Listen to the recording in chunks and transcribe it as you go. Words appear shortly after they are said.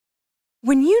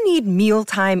When you need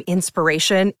mealtime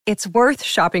inspiration, it's worth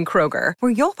shopping Kroger,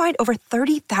 where you'll find over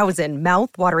 30,000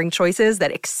 mouth-watering choices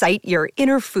that excite your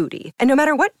inner foodie. And no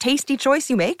matter what tasty choice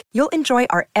you make, you'll enjoy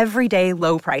our everyday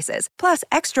low prices, plus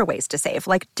extra ways to save,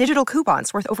 like digital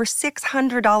coupons worth over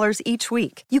 $600 each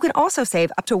week. You can also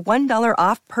save up to $1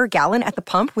 off per gallon at the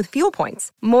pump with fuel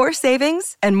points. More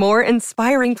savings and more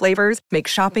inspiring flavors make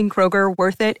shopping Kroger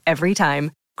worth it every time.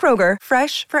 Kroger,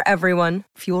 fresh for everyone.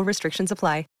 Fuel restrictions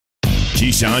apply.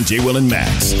 Keyshawn, J. Will, and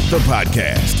Max, the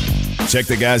podcast. Check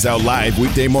the guys out live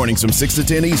weekday mornings from 6 to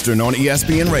 10 Eastern on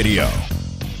ESPN Radio.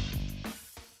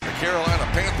 The Carolina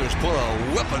Panthers put a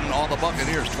whipping on the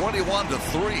Buccaneers,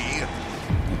 21-3.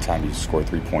 Anytime you score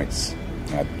 3 points,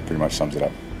 that pretty much sums it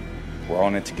up. We're all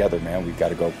in it together, man. We've got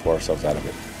to go pull ourselves out of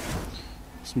it.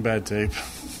 Some bad tape.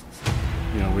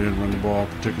 We didn't run the ball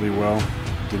particularly well.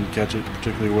 Didn't catch it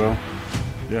particularly well.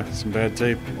 Yeah, some bad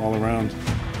tape all around.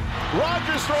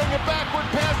 Rodgers throwing a backward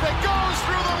pass that goes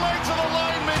through the legs of the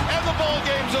lineman, and the ball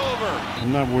game's over.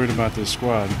 I'm not worried about this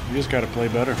squad. We just got to play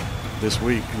better this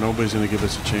week. Nobody's going to give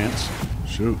us a chance.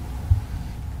 Shoot.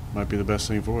 Might be the best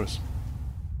thing for us.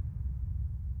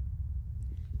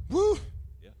 Woo!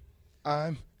 Yeah.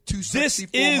 I'm too sexy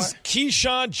for This is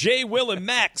Keyshawn, J. Will, and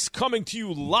Max coming to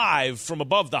you live from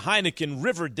above the Heineken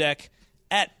River Deck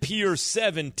at Pier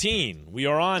 17. We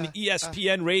are on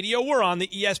ESPN Radio. We're on the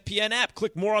ESPN app.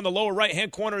 Click more on the lower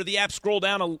right-hand corner of the app. Scroll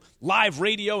down to live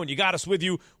radio, and you got us with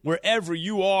you wherever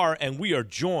you are. And we are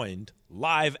joined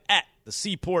live at the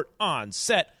Seaport on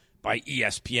set by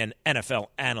ESPN NFL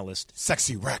analyst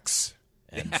Sexy Rex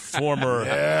and former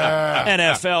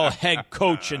NFL head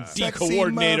coach and D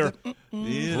coordinator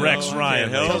Rex Ryan.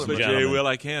 Help it, Jay Will.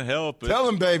 I can't help it. Tell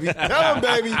him, baby. Tell him,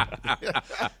 baby.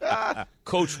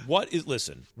 Coach,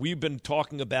 listen, we've been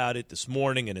talking about it this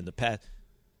morning and in the past.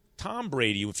 Tom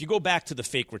Brady, if you go back to the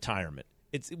fake retirement,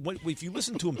 if you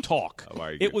listen to him talk,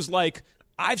 it was like,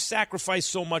 I've sacrificed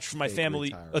so much for my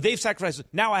family. They've sacrificed.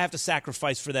 Now I have to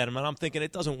sacrifice for them. And I'm thinking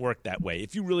it doesn't work that way.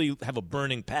 If you really have a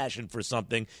burning passion for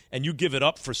something and you give it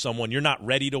up for someone, you're not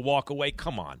ready to walk away.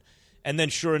 Come on. And then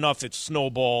sure enough, it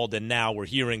snowballed, and now we're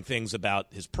hearing things about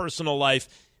his personal life.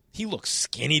 He looks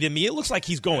skinny to me. It looks like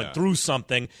he's going through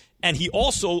something. And he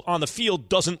also, on the field,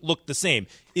 doesn't look the same.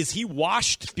 Is he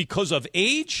washed because of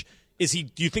age? Do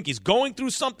you think he's going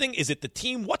through something? Is it the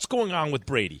team? What's going on with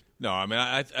Brady? No, I mean,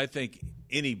 I think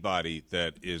anybody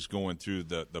that is going through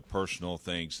the personal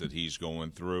things that he's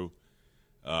going through,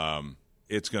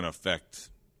 it's going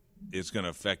to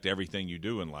affect everything you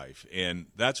do in life. And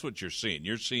that's what you're seeing.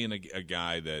 You're seeing a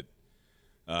guy that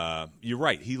you're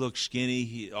right. He looks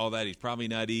skinny, all that. He's probably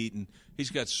not eating.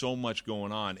 He's got so much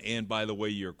going on. And, by the way,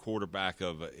 you're a quarterback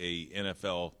of a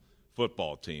NFL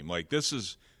football team. Like, this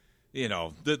is,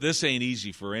 this ain't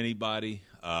easy for anybody.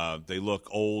 They look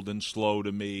old and slow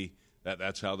to me.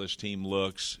 That's how this team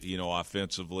looks,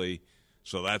 offensively.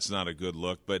 So that's not a good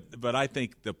look. But I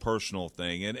think the personal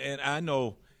thing, and I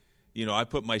know, I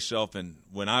put myself in,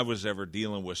 when I was ever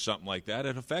dealing with something like that,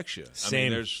 it affects you.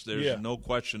 Same. I mean, there's no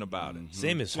question about it.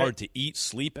 Same is hard to eat,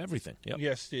 sleep, everything. Yep.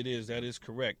 Yes, it is. That is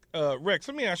correct. Rex,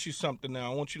 let me ask you something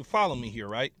now. I want you to follow me here,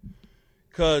 right?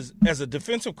 Because as a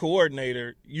defensive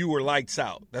coordinator, you were lights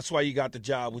out. That's why you got the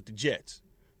job with the Jets,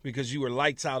 because you were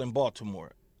lights out in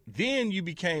Baltimore. Then you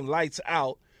became lights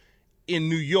out in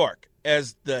New York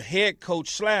as the head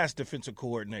coach / defensive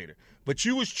coordinator. But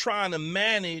you was trying to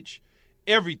manage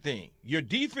everything. Your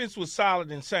defense was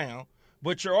solid and sound,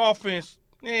 but your offense,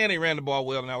 they ran the ball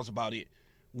well, and that was about it.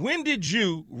 When did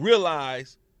you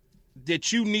realize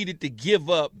that you needed to give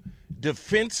up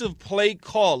defensive play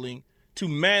calling to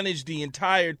manage the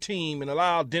entire team and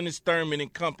allow Dennis Thurman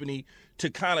and company to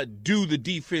kind of do the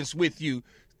defense with you?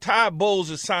 Ty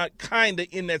Bowles is kind of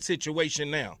in that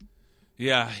situation now.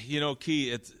 Yeah,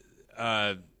 Key, it's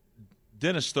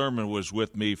Dennis Thurman was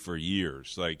with me for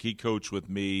years. Like, he coached with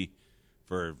me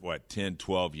for, 10,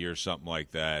 12 years, something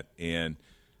like that. And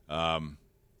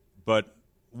but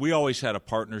we always had a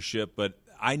partnership, but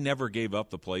I never gave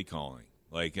up the play calling.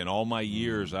 Like, in all my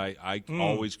years, I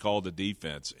always called the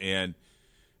defense. And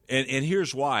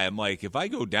here's why. I'm like, if I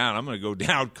go down, I'm going to go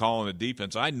down calling the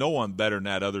defense. I know I'm better than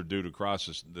that other dude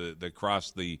across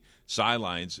the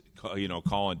sidelines,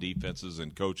 calling defenses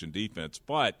and coaching defense.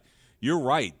 But you're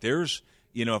right. There's,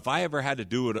 if I ever had to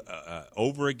do it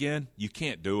over again, you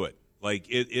can't do it. Like,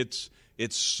 it's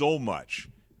so much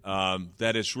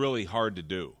that it's really hard to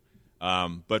do.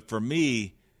 But for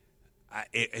me,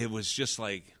 it was just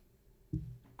like,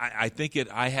 I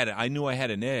knew I had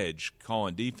an edge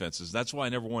calling defenses. That's why I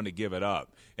never wanted to give it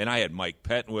up. And I had Mike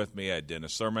Pettin with me. I had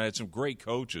Dennis Thurman. I had some great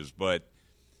coaches. But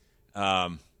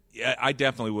Yeah, I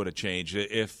definitely would have changed.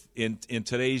 If in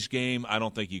today's game, I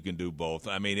don't think you can do both.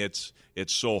 I mean, it's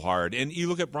so hard. And you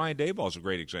look at Brian Daboll is a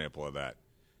great example of that.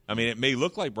 I mean, it may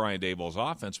look like Brian Daboll's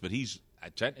offense, but he's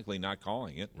technically not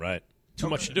calling it. Right. Too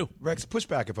much to do. Rex, push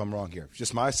back if I'm wrong here.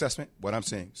 Just my assessment, what I'm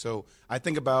saying. So I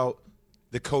think about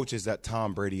the coaches that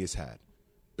Tom Brady has had.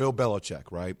 Bill Belichick,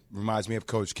 right? Reminds me of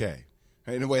Coach K.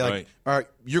 In a way, like, all right,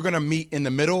 you're going to meet in the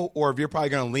middle, or if you're probably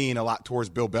going to lean a lot towards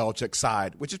Bill Belichick's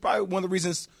side, which is probably one of the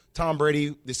reasons Tom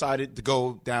Brady decided to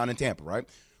go down in Tampa, right?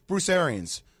 Bruce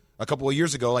Arians, a couple of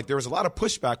years ago, like there was a lot of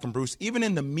pushback from Bruce, even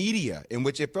in the media, in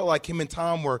which it felt like him and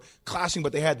Tom were clashing,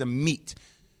 but they had to meet.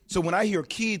 So when I hear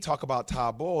Key talk about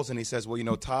Todd Bowles, and he says,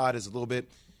 well, Todd is a little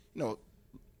bit,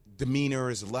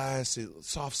 demeanor is less,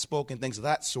 soft-spoken, things of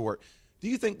that sort. Do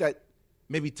you think that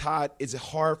maybe Todd, is it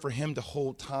hard for him to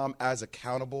hold Tom as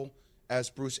accountable as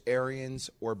Bruce Arians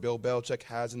or Bill Belichick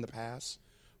has in the past?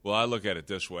 Well, I look at it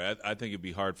this way. I think it'd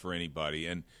be hard for anybody.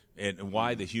 And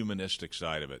why the humanistic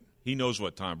side of it? He knows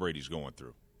what Tom Brady's going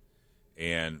through.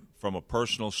 And from a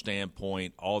personal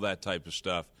standpoint, all that type of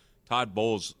stuff, Todd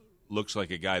Bowles looks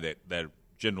like a guy that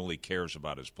generally cares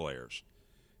about his players.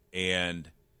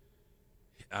 And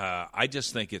I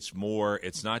just think it's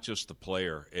not just the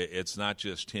player. It's not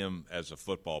just him as a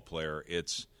football player.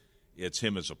 It's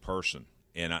him as a person.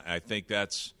 And I think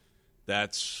that's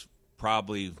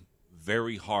probably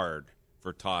very hard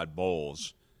for Todd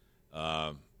Bowles,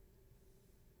 to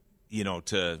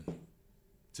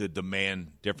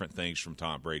demand different things from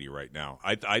Tom Brady right now.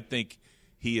 I think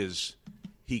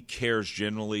he cares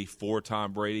generally for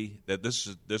Tom Brady. That this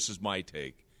is my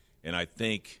take, and I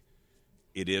think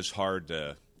it is hard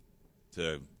to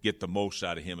get the most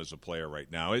out of him as a player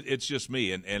right now. It's just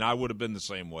me, and I would have been the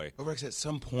same way. But Rex, at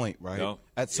some point, right? Yep.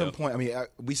 At some point, I mean,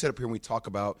 we sit up here and we talk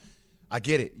about, I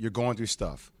get it, you're going through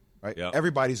stuff, right? Yep.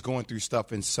 Everybody's going through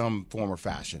stuff in some form or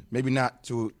fashion. Maybe not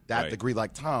to that degree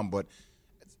like Tom, but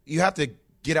you have to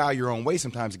get out of your own way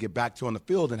sometimes to get back to on the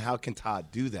field, and how can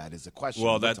Todd do that is the question.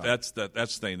 Well, that's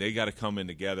the thing. They got to come in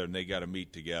together, and they got to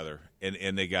meet together,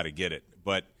 and they got to get it.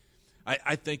 But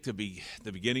I think to be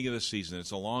the beginning of the season,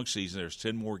 it's a long season. There's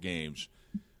 10 more games,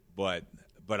 but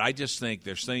I just think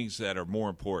there's things that are more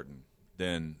important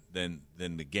than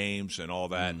the games and all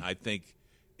that. And I think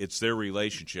it's their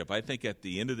relationship. I think at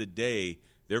the end of the day,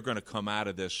 they're going to come out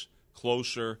of this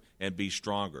closer and be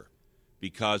stronger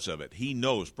because of it.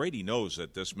 Brady knows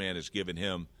that this man has given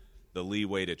him the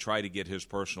leeway to try to get his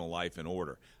personal life in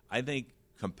order. I think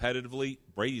competitively,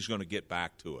 Brady's going to get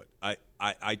back to it.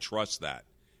 I trust that.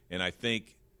 And I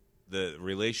think the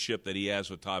relationship that he has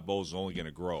with Todd Bowles is only going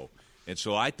to grow. And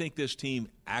so I think this team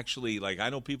actually, like, I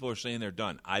know people are saying they're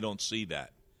done. I don't see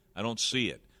that. I don't see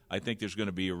it. I think there's going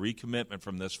to be a recommitment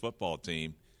from this football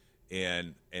team.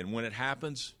 And when it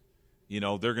happens, they're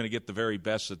going to get the very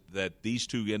best that these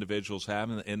two individuals have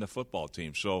in the football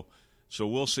team. So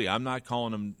we'll see. I'm not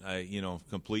calling them,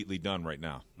 completely done right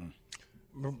now.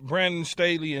 Brandon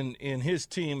Staley and his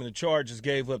team and the Chargers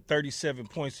gave up 37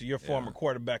 points to your former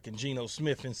quarterback and Geno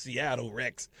Smith in Seattle,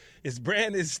 Rex. Is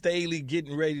Brandon Staley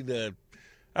getting ready to,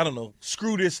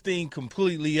 screw this thing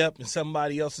completely up and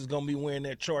somebody else is going to be wearing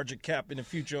that Charger cap in the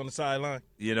future on the sideline?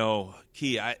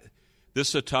 Key, this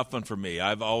is a tough one for me.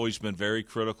 I've always been very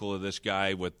critical of this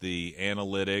guy with the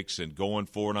analytics and going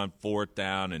for it on fourth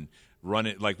down and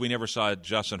running. Like, we never saw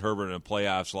Justin Herbert in the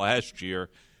playoffs last year,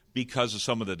 because of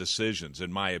some of the decisions,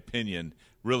 in my opinion,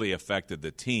 really affected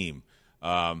the team.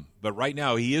 But right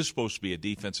now, he is supposed to be a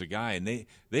defensive guy, and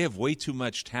they have way too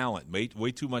much talent,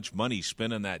 way too much money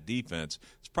spent on that defense.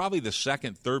 It's probably the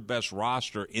second, third best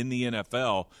roster in the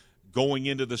NFL going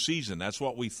into the season. That's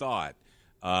what we thought.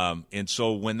 And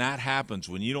so when that happens,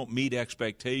 when you don't meet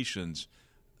expectations,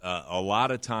 a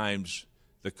lot of times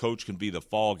the coach can be the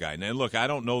fall guy. Now, look, I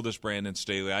don't know this Brandon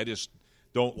Staley. I just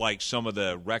don't like some of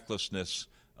the recklessness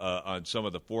on some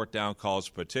of the fourth down calls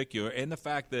in particular, and the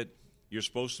fact that you're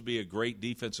supposed to be a great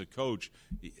defensive coach.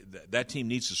 That team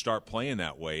needs to start playing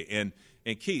that way. And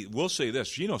Keith, we'll say this,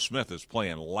 Geno Smith is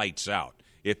playing lights out.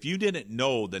 If you didn't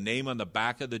know the name on the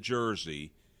back of the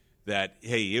jersey that,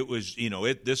 hey, it was,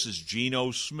 this is Geno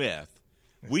Smith,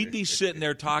 we'd be sitting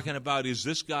there talking about, is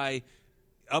this guy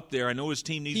up there? I know his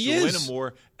team needs to win him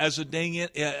more as an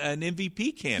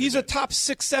MVP candidate. He's a top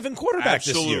 6-7 quarterback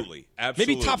this year. Absolutely.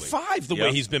 Maybe top 5 the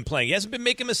way he's been playing. He hasn't been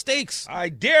making mistakes. I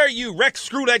dare you, Rex,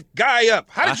 screw that guy up.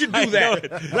 How did you do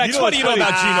that? Rex, what do you know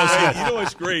about Geno Smith? You know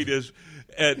what's great is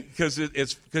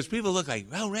because people look like,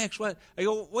 well, Rex, what? I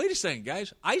go, wait a second,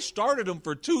 guys. I started him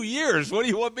for 2 years. What do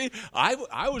you want me?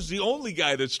 I was the only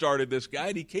guy that started this guy,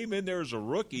 and he came in there as a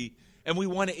rookie, and we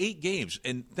won 8 games.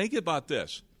 And think about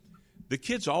this. the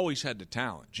kid's always had the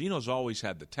talent. Geno's always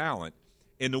had the talent.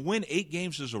 And to win 8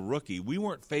 games as a rookie, we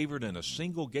weren't favored in a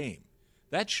single game.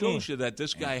 That shows you that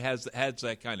this guy has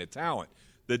that kind of talent.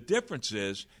 The difference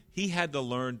is he had to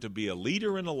learn to be a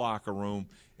leader in the locker room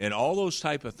and all those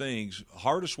type of things,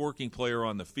 hardest working player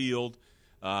on the field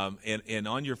and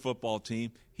on your football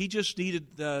team. He just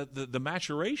needed the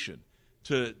maturation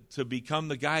to become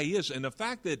the guy he is. And the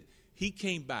fact that he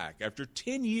came back after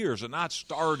 10 years of not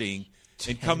starting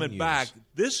and coming back,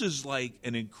 this is like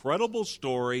an incredible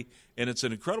story, and it's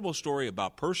an incredible story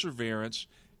about perseverance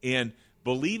and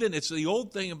believing. It's the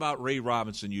old thing about Ray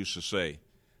Robinson used to say,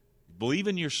 believe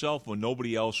in yourself when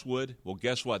nobody else would. Well,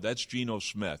 guess what? That's Geno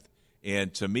Smith.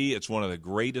 And to me, it's one of the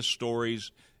greatest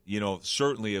stories,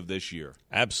 certainly of this year.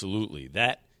 Absolutely.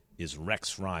 That is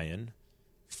Rex Ryan,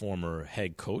 former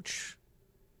head coach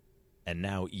and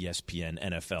now ESPN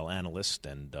NFL analyst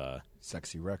and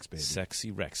Sexy Rex, baby.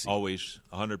 Sexy Rexy. Always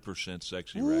 100%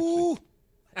 sexy Rexy.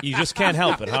 You just can't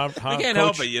help it, huh? I can't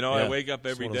help it. Yeah. I wake up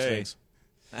every day.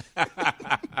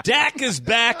 Dak is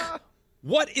back.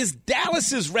 What is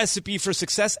Dallas's recipe for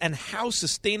success, and how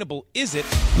sustainable is it?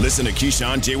 Listen to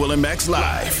Keyshawn, J. Will, and Max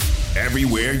live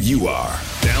everywhere you are.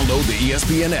 Download the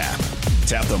ESPN app.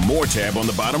 Tap the More tab on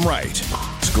the bottom right.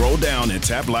 Scroll down and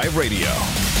tap Live Radio.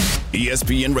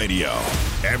 ESPN Radio,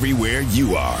 everywhere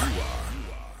you are.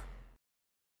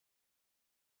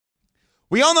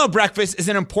 We all know breakfast is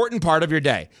an important part of your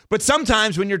day, but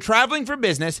sometimes when you're traveling for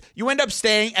business, you end up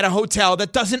staying at a hotel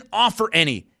that doesn't offer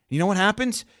any. You know what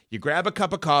happens? You grab a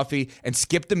cup of coffee and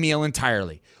skip the meal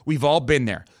entirely. We've all been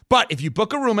there. But if you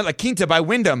book a room at La Quinta by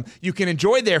Wyndham, you can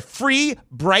enjoy their free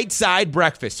Bright Side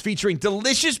breakfast featuring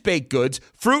delicious baked goods,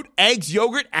 fruit, eggs,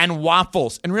 yogurt, and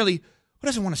waffles. And really, who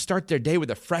doesn't want to start their day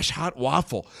with a fresh, hot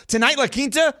waffle? Tonight, La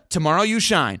Quinta, tomorrow you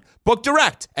shine. Book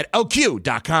direct at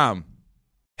lq.com.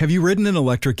 Have you ridden an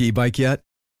electric e-bike yet?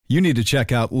 You need to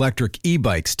check out Electric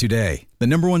E-Bikes today, the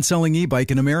 #1 selling e-bike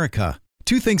in America.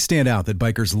 2 things stand out that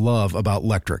bikers love about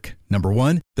Electric. Number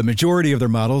 1, the majority of their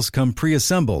models come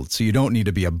pre-assembled, so you don't need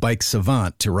to be a bike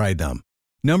savant to ride them.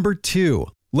 Number 2,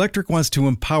 Electric wants to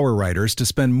empower riders to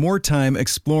spend more time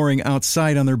exploring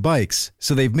outside on their bikes,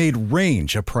 so they've made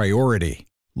range a priority.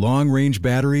 Long-range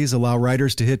batteries allow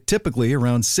riders to hit typically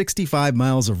around 65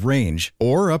 miles of range,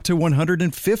 or up to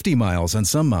 150 miles on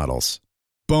some models.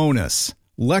 Bonus,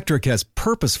 Electric has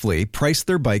purposefully priced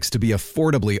their bikes to be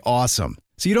affordably awesome,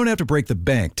 so you don't have to break the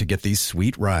bank to get these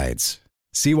sweet rides.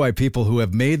 See why people who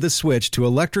have made the switch to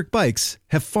electric bikes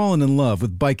have fallen in love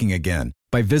with biking again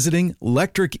by visiting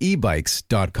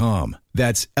lectricebikes.com.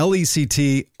 That's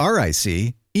LECTRIC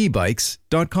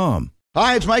ebikes.com.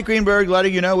 Hi, it's Mike Greenberg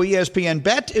letting you know ESPN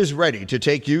Bet is ready to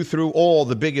take you through all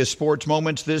the biggest sports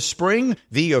moments this spring.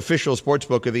 The official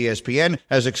sportsbook of ESPN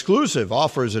has exclusive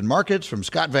offers and markets from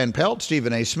Scott Van Pelt,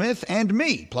 Stephen A. Smith, and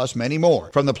me, plus many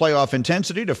more. From the playoff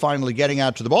intensity to finally getting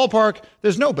out to the ballpark,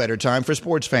 there's no better time for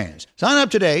sports fans. Sign up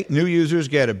today. New users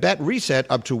get a bet reset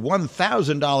up to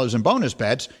 $1,000 in bonus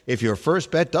bets if your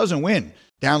first bet doesn't win.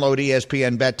 Download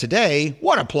ESPN Bet today.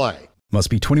 What a play. Must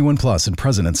be 21 plus and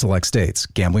present in select states.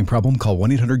 Gambling problem? Call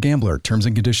 1-800-GAMBLER. Terms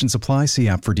and conditions apply. See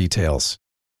app for details.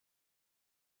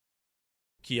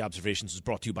 Key Observations is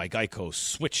brought to you by Geico.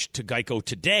 Switch to Geico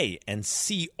today and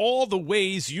see all the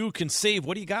ways you can save.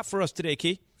 What do you got for us today,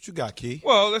 Key? What you got, Key?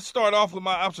 Well, let's start off with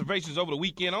my observations over the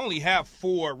weekend. I only have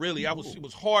 4, really. It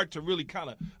was hard to really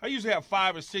I usually have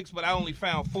 5 or 6, but I only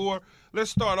found 4.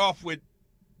 Let's start off with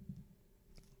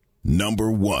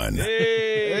number 1.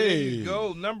 There you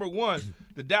go. Number 1,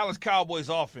 the Dallas Cowboys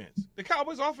offense. The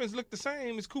Cowboys offense looked the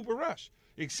same as Cooper Rush,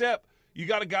 except you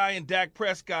got a guy in Dak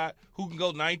Prescott who can go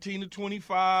 19 to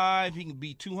 25. He can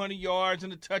beat 200 yards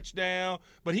and a touchdown.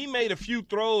 But he made a few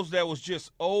throws that was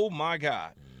just, oh, my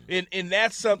God. And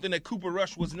that's something that Cooper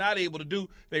Rush was not able to do.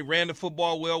 They ran the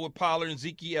football well with Pollard and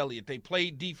Zeke Elliott. They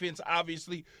played defense,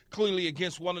 obviously, clearly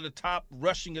against one of the top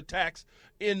rushing attacks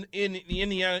in the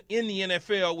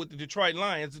NFL with the Detroit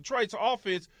Lions. Detroit's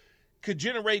offense could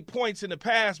generate points in the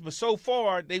past, but so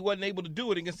far they wasn't able to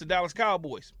do it against the Dallas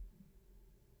Cowboys.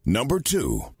 Number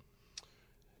 2,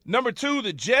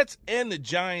 the Jets and the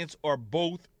Giants are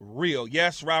both real.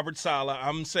 Yes, Robert Saleh,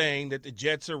 I'm saying that the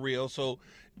Jets are real, so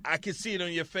I can see it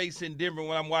on your face in Denver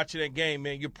when I'm watching that game,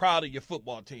 man. You're proud of your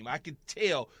football team. I can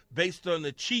tell based on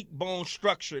the cheekbone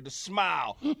structure, the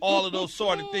smile, all of those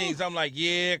sort of things. I'm like,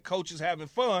 yeah, coach is having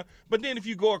fun. But then if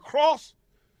you go across,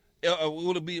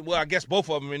 I guess both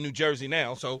of them are in New Jersey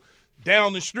now. So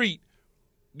down the street,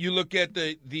 You look at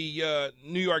the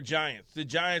New York Giants. The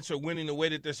Giants are winning the way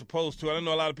that they're supposed to. I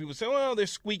know a lot of people say, well, they're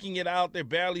squeaking it out. They're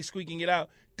barely squeaking it out.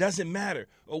 Doesn't matter.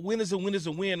 A win is a win is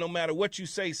a win no matter what you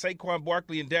say. Saquon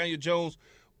Barkley and Daniel Jones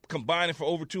combining for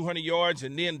over 200 yards,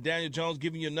 and then Daniel Jones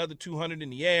giving you another 200 in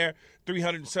the air,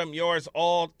 300 and something yards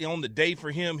all on the day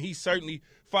for him. He's certainly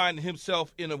finding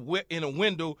himself in a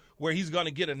window where he's going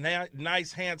to get a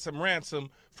nice, handsome ransom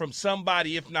from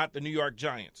somebody, if not the New York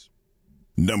Giants.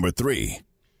 Number 3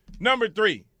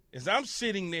 is I'm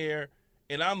sitting there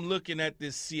and I'm looking at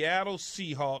this Seattle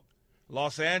Seahawks,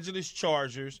 Los Angeles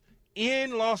Chargers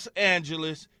in Los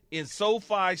Angeles in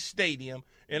SoFi Stadium,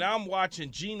 and I'm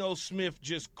watching Geno Smith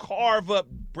just carve up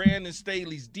Brandon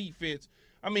Staley's defense.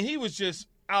 I mean, he was just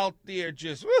out there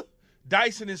just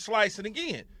dicing and slicing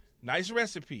again. Nice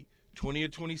recipe. 20 or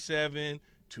 27,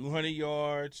 200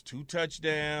 yards, 2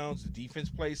 touchdowns. The defense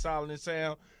plays solid and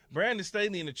sound. Brandon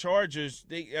Staley and the Chargers,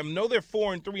 I know they're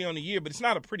 4-3 on the year, but it's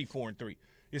not a pretty 4-3.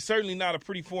 It's certainly not a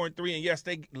pretty 4-3. And, yes,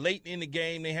 they late in the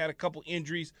game, they had a couple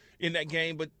injuries in that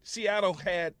game, but Seattle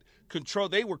had control.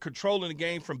 They were controlling the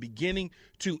game from beginning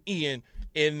to end,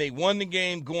 and they won the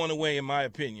game going away, in my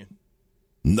opinion.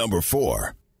 Number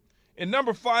 4. And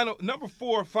number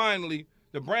 4, finally,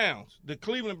 the Browns, the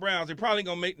Cleveland Browns. They're probably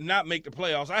going to not make the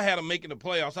playoffs. I had them making the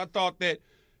playoffs. I thought that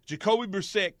Jacoby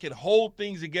Brissett can hold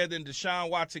things together and Deshaun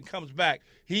Watson comes back.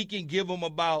 He can give them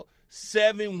about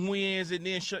 7 wins, and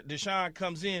then Deshaun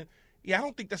comes in. Yeah, I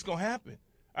don't think that's going to happen.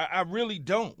 I really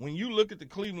don't. When you look at the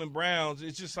Cleveland Browns,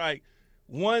 it's just like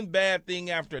one bad thing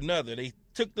after another. They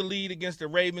took the lead against the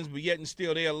Ravens, but yet and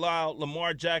still they allowed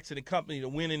Lamar Jackson and company to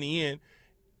win in the end.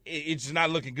 It's just not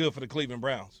looking good for the Cleveland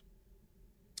Browns.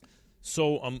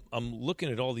 So I'm looking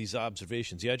at all these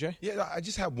observations. Yeah, Jay? Yeah, I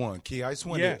just have one, Key. I just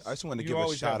wanted to give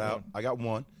a shout out. I got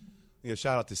one.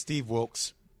 Shout out to Steve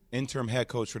Wilks, interim head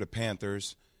coach for the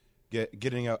Panthers,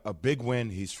 getting a big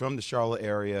win. He's from the Charlotte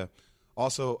area.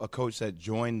 Also a coach that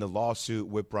joined the lawsuit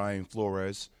with Brian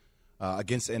Flores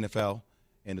against the NFL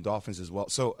and the Dolphins as well.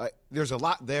 So there's a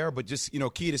lot there, but just,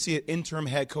 Key, to see an interim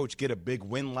head coach get a big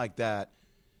win like that,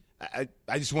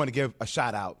 I just want to give a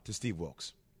shout out to Steve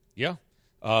Wilks. Yeah.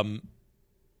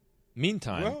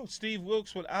 Meantime, well, Steve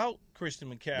Wilks without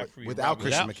Christian McCaffrey. Without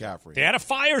Christian McCaffrey. They had a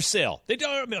fire sale.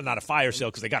 Not a fire sale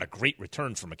because they got a great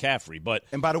return from McCaffrey.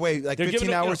 And by the way,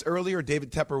 15 hours earlier,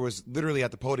 David Tepper was literally at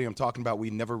the podium talking about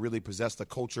we never really possessed a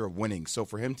culture of winning. So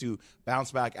for him to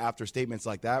bounce back after statements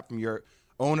like that from your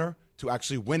owner to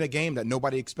actually win a game that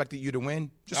nobody expected you to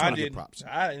win, just want to give props.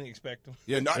 I didn't expect him.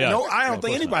 I don't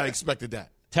think anybody expected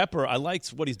that. Tepper, I liked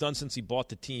what he's done since he bought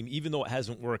the team, even though it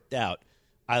hasn't worked out.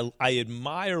 I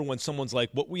admire when someone's like,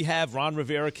 what we have, Ron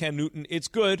Rivera, Cam Newton, it's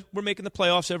good. We're making the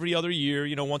playoffs every other year.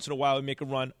 Once in a while we make a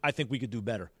run. I think we could do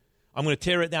better. I'm going to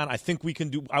tear it down. I think we can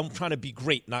do – I'm trying to be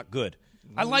great, not good.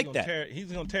 I like that.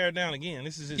 He's going to tear it down again.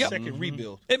 This is his second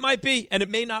rebuild. It might be, and it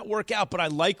may not work out, but I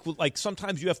like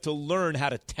sometimes you have to learn how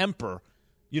to temper,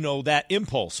 that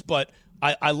impulse. But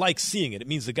I like seeing it. It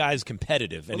means the guy's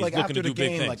competitive and he's looking to do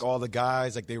big things. Like all the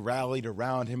guys, they rallied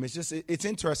around him. It's just it's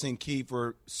interesting, Key,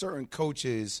 for certain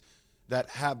coaches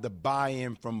that have the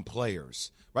buy-in from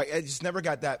players, right? I just never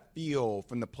got that feel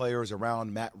from the players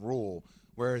around Matt Rule.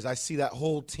 Whereas I see that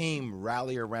whole team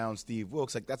rally around Steve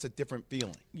Wilks. That's a different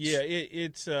feeling. Yeah,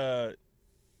 it's I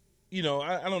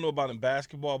don't know about in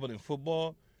basketball, but in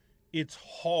football, it's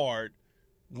hard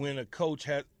when a coach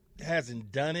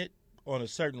hasn't done it on a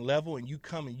certain level, and you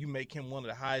come and you make him one of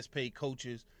the highest paid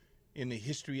coaches in the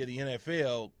history of the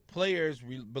NFL. Players,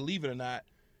 believe it or not,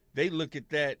 they look at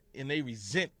that and they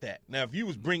resent that. Now, if you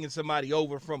was bringing somebody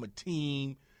over from a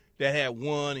team that had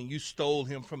won and you stole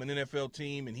him from an NFL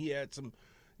team and he had some,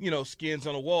 skins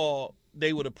on the wall,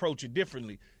 they would approach it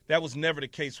differently. That was never the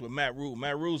case with Matt Rule.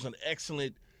 Matt Rule's an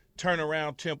excellent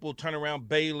turnaround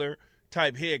Baylor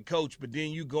type head coach, but then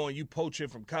you go and you poach him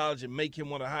from college and make him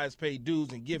one of the highest paid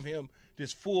dudes and give him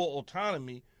this full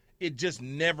autonomy. It just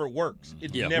never works.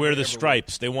 Where are the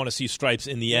stripes? Works. They want to see stripes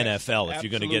in the NFL if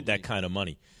you're going to get that kind of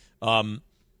money.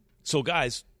 So,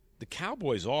 guys, the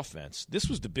Cowboys' offense, this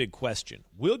was the big question.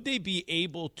 Will they be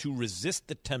able to resist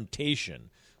the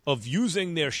temptation of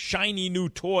using their shiny new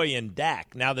toy in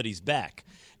Dak now that he's back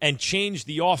and change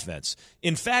the offense?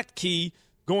 In fact, Key,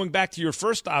 going back to your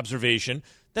first observation,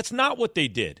 that's not what they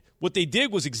did. What they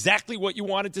did was exactly what you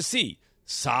wanted to see.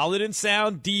 Solid and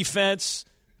sound defense,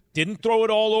 didn't throw it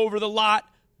all over the lot,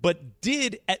 but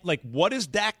did what is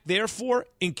Dak there for?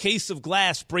 In case of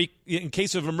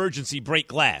emergency, break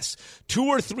glass. 2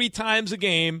 or 3 times a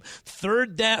game,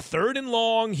 third and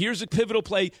long, here's a pivotal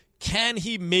play. Can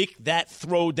he make that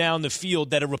throw down the field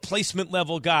that a replacement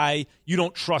level guy you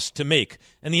don't trust to make?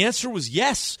 And the answer was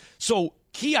yes. So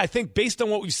Key, I think based on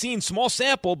what we've seen, small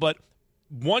sample, but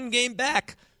one game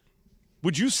back,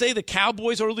 would you say the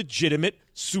Cowboys are legitimate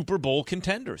Super Bowl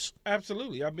contenders?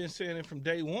 Absolutely. I've been saying it from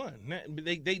day one.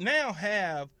 They now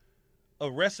have a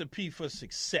recipe for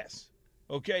success.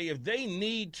 Okay, if they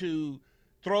need to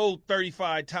throw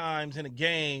 35 times in a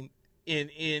game and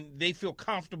they feel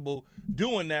comfortable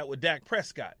doing that with Dak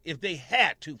Prescott, if they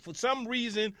had to, for some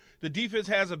reason the defense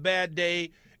has a bad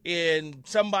day and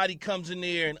somebody comes in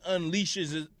there and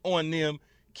unleashes it on them,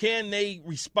 can they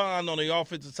respond on the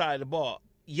offensive side of the ball?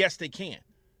 Yes, they can.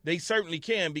 They certainly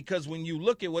can, because when you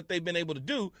look at what they've been able to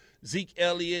do, Zeke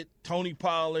Elliott, Tony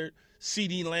Pollard,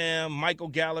 CeeDee Lamb, Michael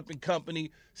Gallup and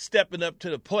company stepping up to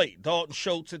the plate, Dalton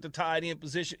Schultz at the tight end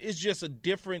position, it's just a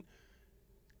different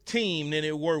team than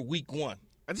it were week one.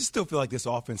 I just still feel like this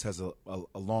offense has a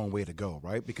long way to go,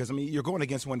 right? Because, I mean, you're going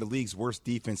against one of the league's worst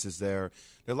defenses there.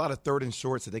 There are a lot of third and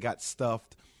shorts that they got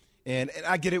stuffed. And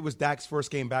I get it was Dak's first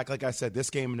game back. Like I said, this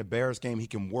game and the Bears game, he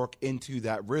can work into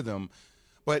that rhythm.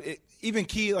 But even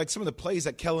Key, like some of the plays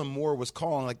that Kellen Moore was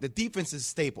calling, like the defense is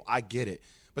staple. I get it.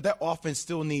 But that offense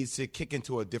still needs to kick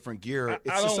into a different gear.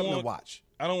 It's just something to watch.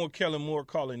 I don't want Kellen Moore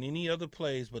calling any other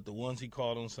plays but the ones he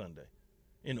called on Sunday.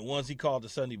 And the ones he called the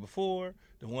Sunday before,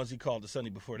 the ones he called the Sunday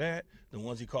before that, the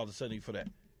ones he called the Sunday before that.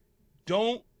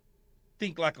 Don't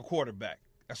think like a quarterback.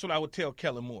 That's what I would tell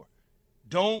Kellen Moore.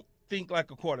 Don't think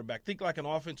like a quarterback. Think like an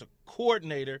offensive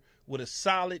coordinator with a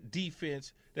solid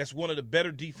defense that's one of the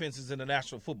better defenses in the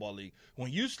National Football League.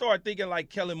 When you start thinking like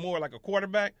Kellen Moore, like a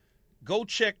quarterback, go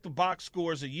check the box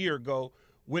scores a year ago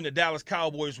when the Dallas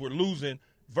Cowboys were losing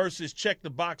versus check the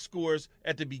box scores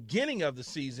at the beginning of the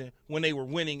season when they were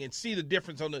winning and see the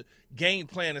difference on the game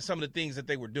plan and some of the things that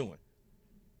they were doing.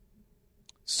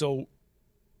 So,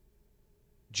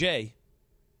 Jay,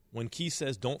 when Key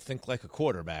says don't think like a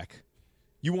quarterback,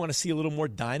 you want to see a little more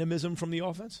dynamism from the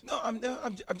offense? No, I'm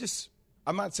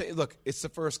not saying, look, it's the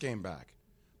first game back.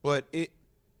 But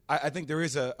I think there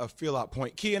is a feel-out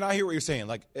point. Key, and I hear what you're saying.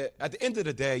 Like, at the end of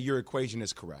the day, your equation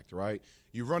is correct, right?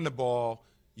 You run the ball,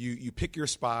 you pick your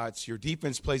spots, your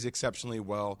defense plays exceptionally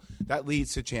well. That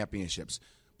leads to championships.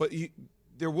 But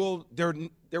Dak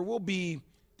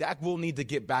will need to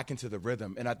get back into the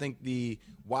rhythm. And I think the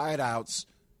wideouts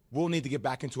will need to get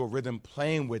back into a rhythm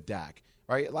playing with Dak.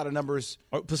 Right, a lot of numbers.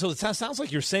 So it sounds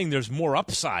like you're saying there's more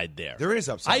upside there. There is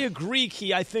upside. I agree,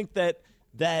 Key. I think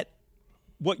that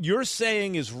what you're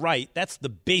saying is right. That's the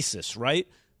basis, right?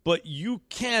 But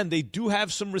they do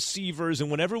have some receivers, and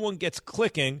when everyone gets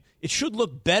clicking, it should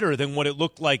look better than what it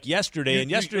looked like yesterday, and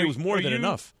yesterday was more than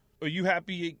enough. Are you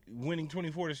happy winning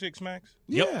 24-6, Max?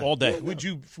 Yep, all day. Would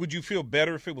you feel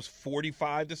better if it was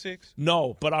 45-6?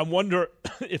 No, but I wonder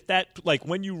if that, like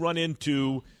when you run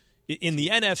into – in the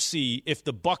NFC, if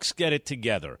the Bucs get it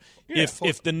together,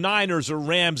 if the Niners or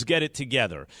Rams get it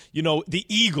together, the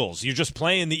Eagles, you're just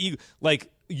playing the Eagles. Like,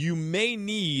 you may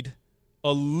need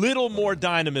a little more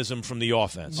dynamism from the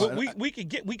offense. Well,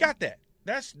 we got that.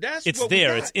 That's it's what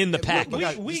there. We got. It's in the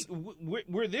package.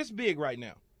 We're this big right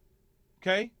now.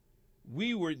 Okay,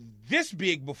 we were this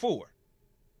big before.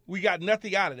 We got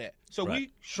nothing out of that, so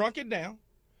we shrunk it down,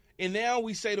 and now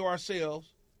we say to ourselves,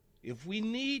 if we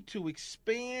need to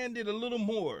expand it a little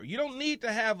more, you don't need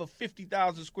to have a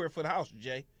 50,000 square foot house,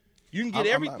 Jay. You can get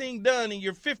everything done in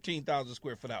your 15,000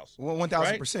 square foot house. Well,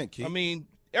 1,000%, Keith. I mean,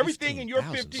 everything in your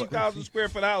 15,000 square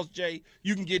foot house, Jay,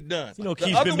 you can get done.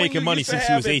 Keith's been making money since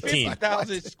he was 18.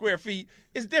 50,000 square feet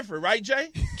is different, right, Jay?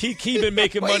 Keith been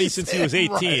making money since he was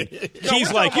 18. Right.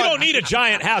 Keith's like, you don't need a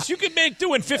giant house. You can make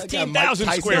doing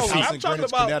 15,000 square feet.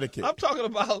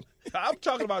 I'm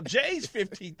talking about Jay's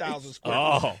 15,000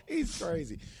 square feet. He's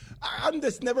crazy. I'm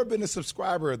just never been a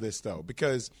subscriber of this, though,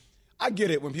 because I get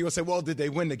it when people say, well, did they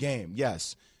win the game?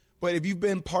 Yes. But if you've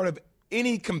been part of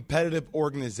any competitive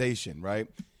organization, right,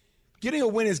 getting a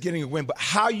win is getting a win, but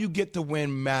how you get to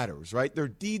win matters, right? There are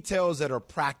details that are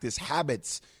practice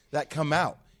habits that come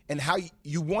out and how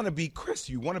you want to be crisp,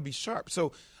 you want to be sharp.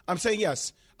 So I'm saying,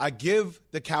 yes, I give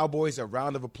the Cowboys a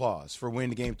round of applause for winning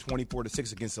the game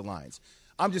 24-6 against the Lions.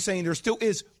 I'm just saying there still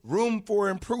is room for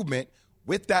improvement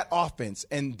with that offense.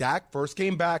 And Dak first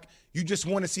came back. You just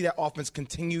want to see that offense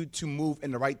continue to move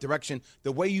in the right direction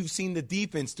the way you've seen the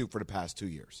defense do for the past 2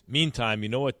 years. Meantime, you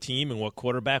know what team and what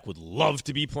quarterback would love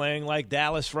to be playing like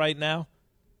Dallas right now?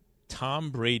 Tom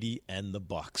Brady and the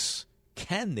Bucs.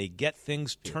 Can they get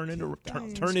things turn it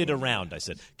around? I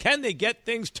said, can they get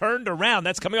things turned around?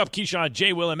 That's coming up. Keyshawn,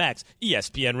 J. Will, and Max,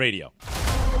 ESPN Radio.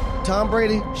 Tom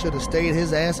Brady should have stayed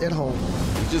his ass at home.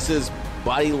 Just his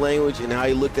body language and how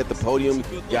he looked at the podium,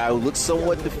 guy who looked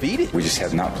somewhat defeated. We just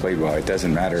have not played well. It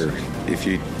doesn't matter if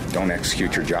you don't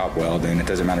execute your job well, then it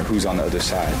doesn't matter who's on the other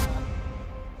side.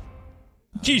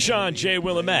 Keyshawn, J.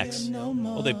 Will, and Max. I'm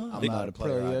not a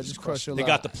player. Just crush your They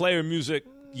got the player music.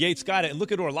 Yates got it. And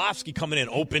look at Orlovsky coming in.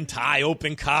 Open tie,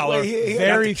 open collar.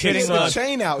 Very fitting. He had the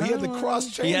chain out. He had the cross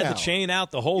chain out. He had the chain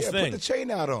out, the whole thing. Put the chain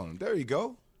out on him. There you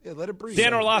go. Yeah, let it breathe.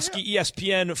 Dan Orlovsky,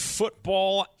 ESPN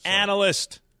football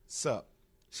analyst. Sup?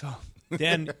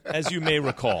 Dan, as you may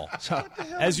recall.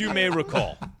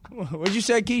 What'd you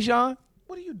say, Keyshawn?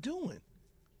 What are you doing?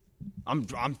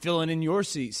 I'm filling in your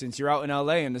seat since you're out in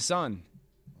L.A. in the sun.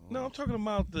 No, I'm talking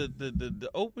about the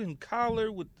open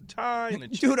collar with the tie and the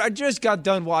Dude, I just got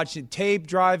done watching tape,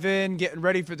 driving, getting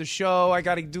ready for the show. I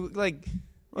got to do relax.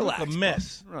 You look a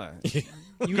mess. Right.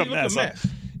 You look a mess.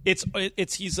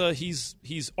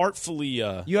 He's artfully.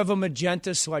 You have a magenta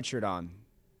sweatshirt on.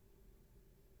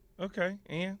 Okay,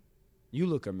 and you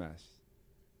look a mess.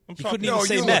 You couldn't even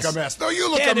say mess. Look a mess. No, you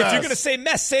look Dan, a mess. if you're gonna say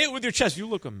mess, say it with your chest. You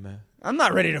look a mess. I'm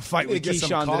not ready to fight with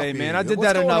Keyshawn today, man. I did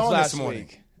What's that going enough on last this morning?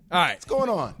 week. All right. What's going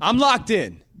on? I'm locked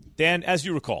in. Dan, as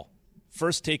you recall,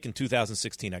 first take in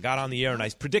 2016, I got on the air and I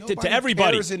predicted Nobody to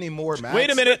everybody. cares anymore, Max. Wait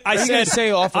a minute. I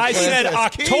said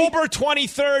October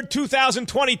 23rd,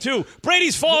 2022.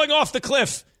 Brady's falling off the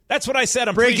cliff. That's what I said.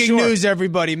 I'm pretty Breaking sure. news,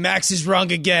 everybody. Max is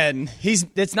wrong again.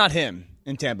 It's not him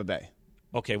in Tampa Bay.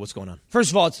 Okay, what's going on?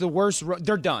 First of all, it's the worst.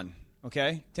 They're done.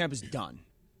 Okay, Tampa's done.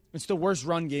 It's the worst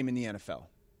run game in the NFL.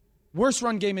 Worst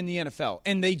run game in the NFL,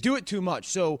 and they do it too much.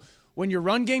 So when your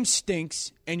run game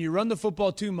stinks and you run the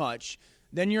football too much,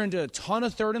 then you're into a ton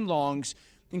of third and longs.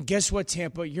 And guess what,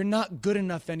 Tampa? You're not good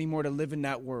enough anymore to live in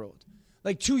that world.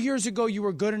 Like 2 years ago, you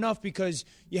were good enough because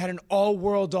you had an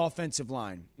all-world offensive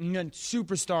line and you had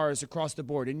superstars across the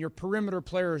board, and your perimeter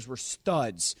players were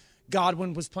studs.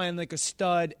 Godwin was playing like a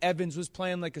stud. Evans was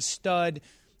playing like a stud.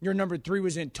 Your number 3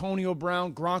 was Antonio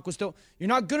Brown. Gronk was still. You're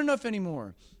not good enough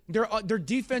anymore. Their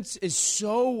defense is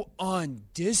so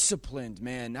undisciplined,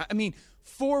 man. I mean,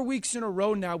 4 weeks in a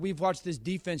row now, we've watched this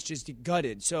defense just get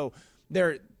gutted. So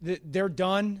they're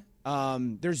done.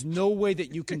 There's no way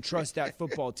that you can trust that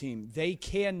football team. They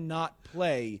cannot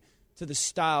play to the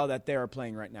style that they are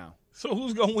playing right now. So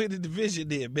who's going to win the division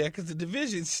then, man? Because the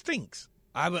division stinks.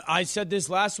 I said this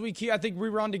last week. I think we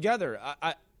were on together.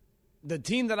 The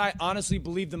team that I honestly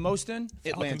believe the most in,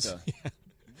 Atlanta.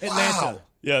 Atlanta. Wow.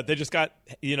 Yeah, they just got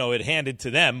it handed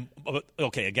to them.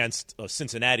 Okay, against a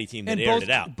Cincinnati team that aired it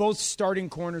out. Both starting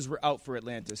corners were out for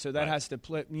Atlanta, so that has to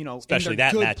play. Especially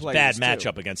that bad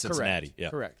matchup against Cincinnati. Correct. Yeah,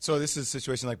 correct. So this is a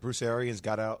situation like Bruce Arians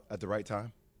got out at the right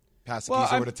time, passed the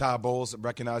keys over to Todd Bowles,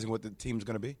 recognizing what the team's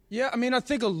going to be. Yeah, I mean, I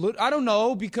think I don't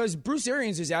know, because Bruce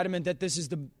Arians is adamant that this is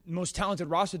the most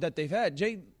talented roster that they've had.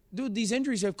 Dude, these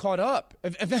injuries have caught up.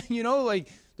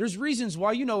 There's reasons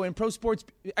why, in pro sports,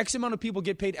 X amount of people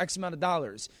get paid X amount of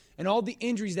dollars. And all the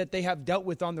injuries that they have dealt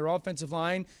with on their offensive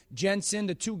line, Jensen,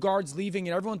 the 2 guards leaving,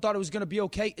 and everyone thought it was going to be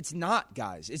okay. It's not,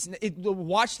 guys.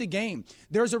 Watch the game.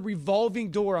 There's a revolving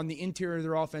door on the interior of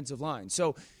their offensive line.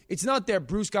 So it's not that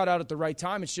Bruce got out at the right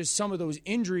time. It's just some of those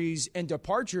injuries and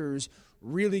departures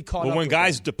really caught up. But when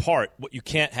guys depart, what you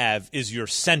can't have is your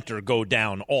center go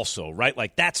down also, right?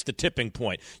 Like, that's the tipping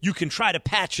point. You can try to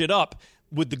patch it up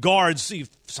with the guards, you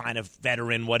sign a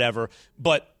veteran, whatever,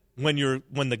 but when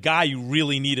the guy you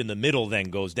really need in the middle then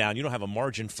goes down, you don't have a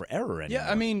margin for error anymore.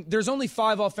 Yeah, I mean, there's only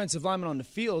 5 offensive linemen on the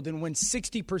field, and when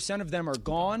 60% of them are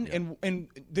gone, and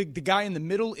the guy in the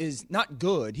middle is not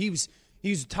good, he's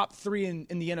top 3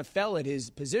 in the NFL at his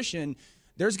position,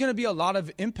 there's going to be a lot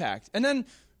of impact. And then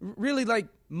really,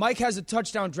 Mike has a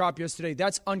touchdown drop yesterday.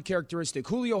 That's uncharacteristic.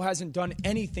 Julio hasn't done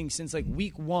anything since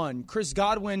week 1. Chris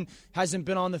Godwin hasn't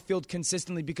been on the field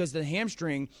consistently because of the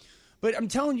hamstring. But I'm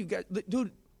telling you guys,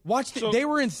 dude, watch they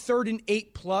were in 3rd and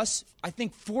 8+, I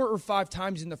think 4 or 5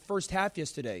 times in the first half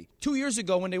yesterday. 2 years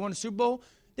ago when they won the Super Bowl,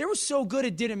 they were so good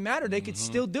it didn't matter. They could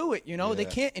still do it. Yeah. They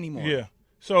can't anymore. Yeah.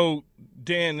 So,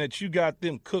 Dan, that you got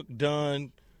them cooked,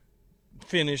 done,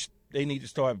 finished, they need to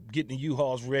start getting the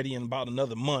U-Hauls ready in about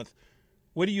another month.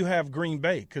 Where do you have Green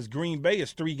Bay? Because Green Bay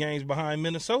is 3 games behind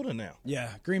Minnesota now. Yeah,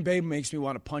 Green Bay makes me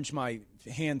want to punch my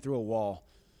hand through a wall.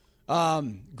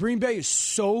 Green Bay is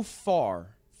so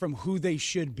far from who they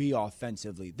should be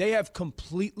offensively. They have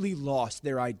completely lost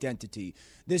their identity.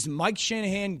 This Mike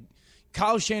Shanahan,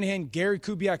 Kyle Shanahan, Gary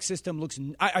Kubiak system looks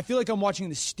 – I feel like I'm watching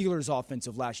the Steelers offense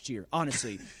of last year,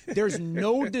 honestly. There's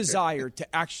no desire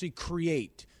to actually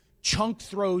create chunk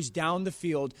throws down the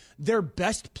field. Their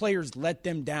best players let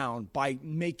them down by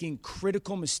making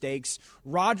critical mistakes.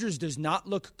 Rodgers does not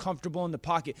look comfortable in the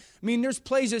pocket. I mean, there's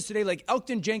plays yesterday like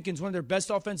Elkton Jenkins, one of their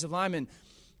best offensive linemen.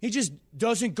 He just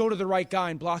doesn't go to the right guy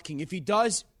in blocking. If he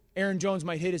does, Aaron Jones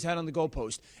might hit his head on the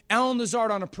goalpost. Allen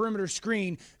Lazard on a perimeter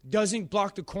screen doesn't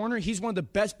block the corner. He's one of the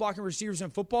best blocking receivers in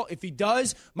football. If he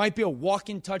does, might be a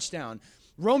walk-in touchdown.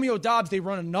 Romeo Doubs, they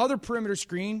run another perimeter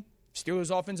screen,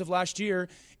 Steelers offensive last year,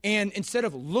 and instead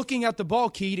of looking at the ball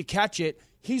key to catch it,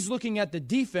 he's looking at the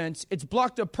defense. It's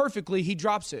blocked up perfectly. He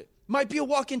drops it. Might be a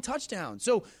walk-in touchdown.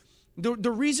 So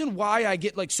the reason why I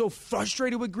get so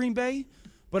frustrated with Green Bay,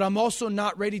 but I'm also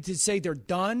not ready to say they're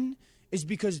done, is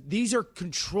because these are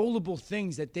controllable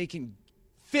things that they can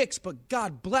fix. But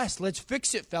God bless, let's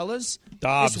fix it, fellas.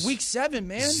 Dobbs, it's week 7,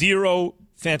 man. 0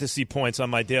 fantasy points on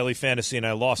my daily fantasy, and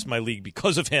I lost my league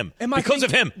because of him.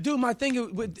 Of him. Dude, my thing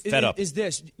is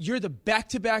this. You're the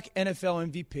back-to-back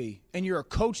NFL MVP, and you're a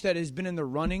coach that has been in the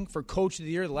running for Coach of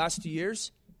the Year the last 2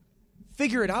 years.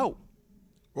 Figure it out.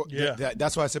 Well, yeah.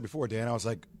 That's what I said before, Dan. I was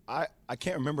like, I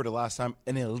can't remember the last time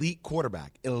an elite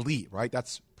quarterback, right?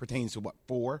 That pertains to what,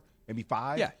 4, maybe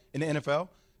 5 in the NFL,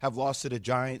 have lost to the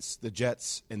Giants, the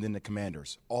Jets, and then the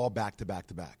Commanders, all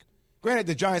back-to-back-to-back. Granted,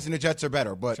 the Giants and the Jets are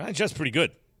better, but Giants pretty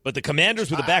good. But the Commanders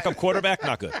with a backup quarterback,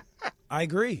 not good. I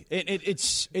agree.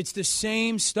 It's the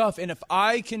same stuff. And if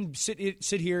I can sit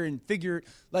here and figure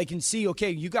and see, okay,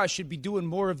 you guys should be doing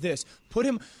more of this. Put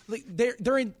him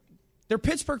they're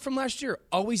Pittsburgh from last year,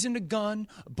 always in the gun,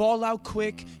 ball out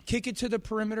quick, kick it to the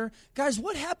perimeter. Guys,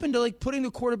 what happened to putting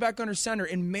the quarterback under center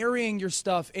and marrying your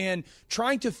stuff and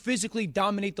trying to physically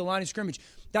dominate the line of scrimmage?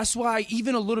 That's why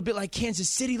even a little bit like Kansas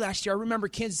City last year, I remember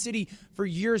Kansas City for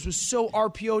years was so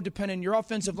RPO dependent. Your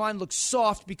offensive line looked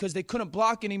soft because they couldn't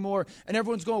block anymore, and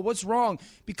everyone's going, what's wrong?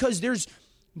 Because there's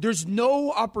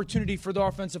no opportunity for the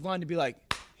offensive line to be like,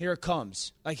 here it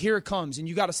comes. Here it comes, and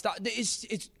you got to stop. It's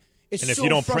and if so you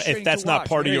don't, frustrating if that's to not watch.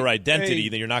 part of your identity,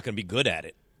 then you're not going to be good at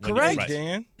it. Correct, right.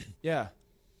 Dan. Yeah.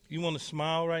 You want to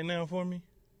smile right now for me?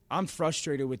 I'm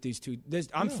frustrated with these two.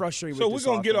 I'm frustrated so with this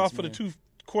we're going to get off man. of the two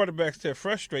quarterbacks that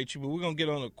frustrate you, but we're going to get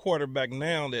on a quarterback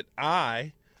now that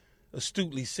I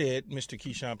astutely said, Mr.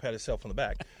 Keyshawn pat himself on the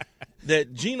back,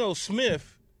 that Geno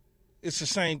Smith is the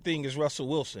same thing as Russell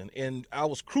Wilson, and I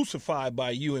was crucified by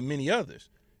you and many others.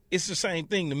 It's the same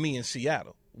thing to me in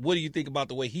Seattle. What do you think about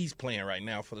the way he's playing right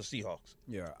now for the Seahawks?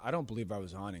 Yeah, I don't believe I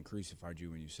was on and crucified you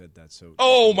when you said that. So,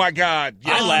 oh my God!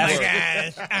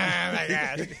 Yes. Oh my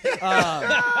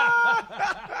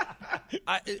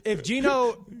gosh! If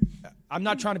Geno, I'm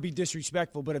not trying to be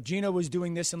disrespectful, but if Geno was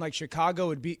doing this in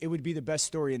Chicago, it would be the best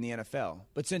story in the NFL.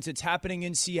 But since it's happening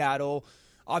in Seattle,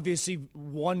 obviously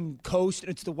one coast,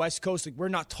 it's the West Coast. We're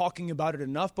not talking about it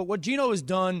enough. But what Geno has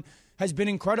done has been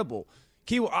incredible.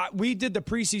 We did the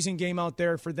preseason game out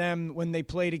there for them when they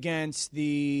played against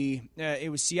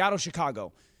it was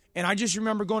Seattle-Chicago. And I just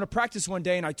remember going to practice one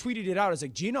day, and I tweeted it out. I was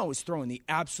like, Geno was throwing the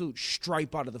absolute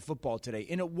stripe out of the football today.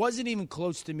 And it wasn't even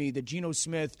close to me, the Geno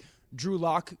Smith, Drew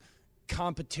Lock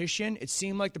competition. It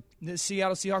seemed like the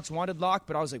Seattle Seahawks wanted Lock,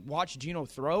 but I was like, watch Geno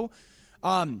throw.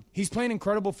 He's playing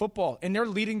incredible football, and they're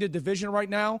leading the division right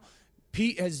now.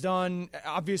 Pete has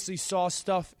obviously saw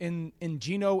stuff in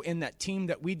Geno in that team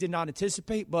that we did not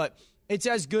anticipate, but it's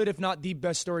as good, if not the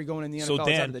best story going in the NFL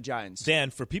outside of the Giants.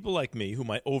 Dan, for people like me who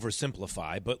might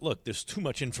oversimplify, but look, there's too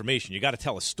much information. You got to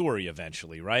tell a story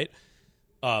eventually, right?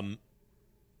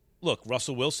 Look,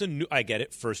 Russell Wilson, I get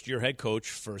it, first-year head coach,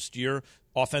 first-year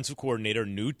offensive coordinator,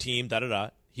 new team,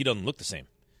 da-da-da. He doesn't look the same.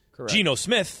 Correct. Geno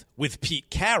Smith with Pete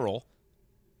Carroll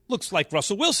looks like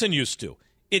Russell Wilson used to.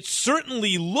 It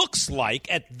certainly looks like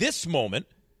at this moment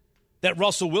that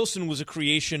Russell Wilson was a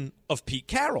creation of Pete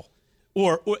Carroll.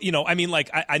 Or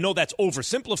I know that's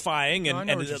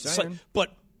oversimplifying,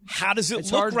 but how does it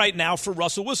look right now for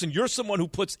Russell Wilson? You're someone who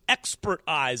puts expert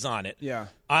eyes on it. Yeah.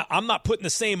 I'm not putting the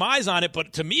same eyes on it,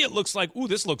 but to me it looks like,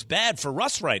 this looks bad for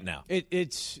Russ right now.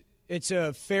 It's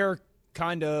a fair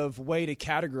kind of way to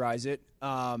categorize it.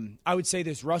 I would say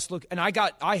this, Russ and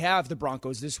I have the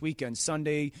Broncos this weekend,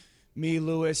 Sunday. Me,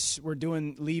 Lewis, we're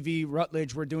doing Levy,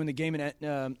 Rutledge. We're doing the game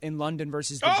in London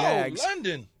versus the Jags. Oh,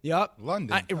 London. Yep.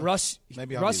 London. Russ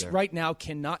Russ right now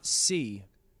cannot see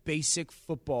basic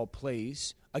football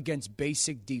plays against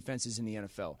basic defenses in the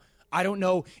NFL. I don't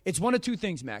know. It's one of two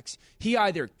things, Max. He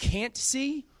either can't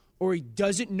see or he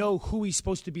doesn't know who he's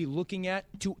supposed to be looking at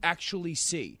to actually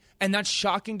see. And that's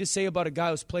shocking to say about a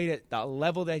guy who's played at the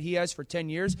level that he has for 10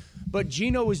 years. But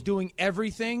Geno is doing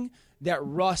everything that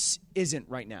Russ isn't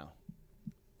right now.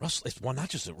 Not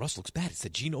just that Russ looks bad, it's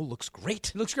that Geno looks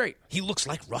great. He looks great. He looks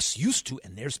like Russ used to,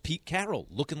 and there's Pete Carroll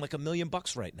looking like $1 million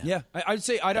right now. Yeah,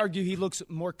 I'd argue he looks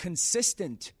more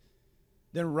consistent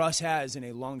than Russ has in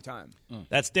a long time.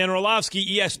 That's Dan Orlovsky,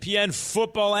 ESPN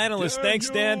football analyst. Thanks,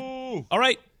 Dan. All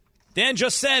right, Dan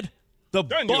just said the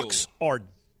Bucs are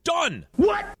done.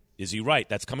 What? Is he right?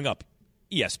 That's coming up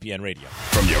ESPN Radio.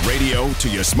 From your radio to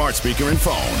your smart speaker and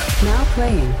phone. Now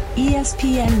playing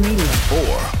ESPN Radio.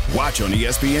 Or watch on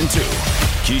ESPN2.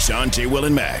 Keyshawn, J. Will,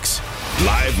 and Max.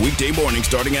 Live weekday morning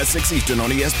starting at 6 Eastern on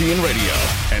ESPN Radio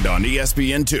and on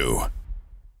ESPN2.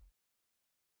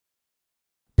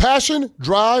 Passion,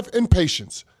 drive, and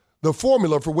patience. The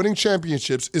formula for winning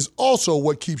championships is also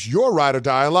what keeps your ride or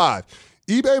die alive.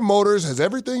 eBay Motors has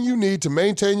everything you need to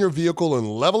maintain your vehicle and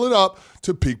level it up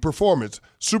to peak performance.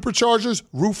 Superchargers,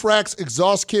 roof racks,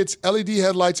 exhaust kits, LED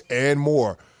headlights, and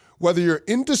more. Whether you're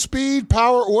into speed,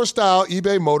 power, or style,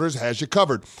 eBay Motors has you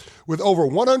covered. With over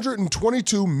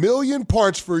 122 million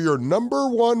parts for your number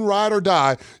one ride or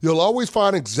die, you'll always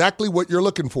find exactly what you're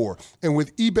looking for. And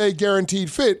with eBay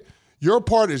Guaranteed Fit, your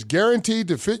part is guaranteed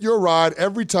to fit your ride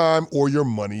every time or your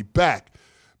money back.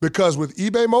 Because with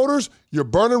eBay Motors, you're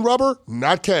burning rubber,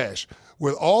 not cash.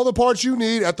 With all the parts you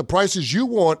need at the prices you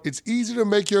want, it's easy to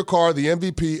make your car the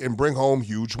MVP and bring home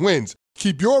huge wins.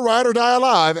 Keep your ride or die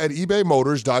alive at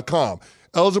ebaymotors.com.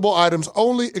 Eligible items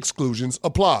only. Exclusions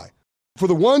apply. For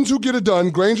the ones who get it done,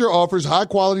 Grainger offers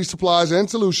high-quality supplies and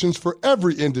solutions for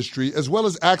every industry, as well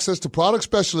as access to product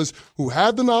specialists who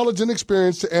have the knowledge and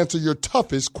experience to answer your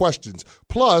toughest questions.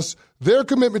 Plus, their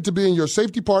commitment to being your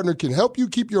safety partner can help you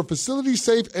keep your facility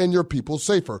safe and your people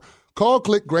safer. Call,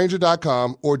 click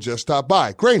Grainger.com, or just stop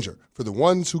by. Grainger, for the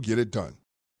ones who get it done.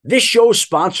 This show is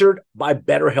sponsored by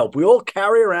BetterHelp. We all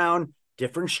carry around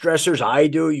different stressors. I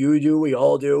do, you do, we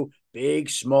all do. Big,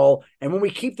 small, and when we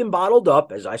keep them bottled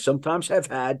up, as I sometimes have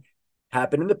had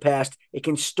happen in the past, it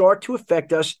can start to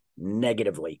affect us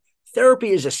negatively. Therapy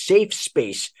is a safe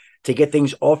space to get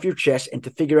things off your chest and to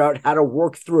figure out how to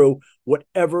work through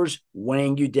whatever's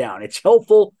weighing you down. It's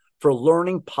helpful for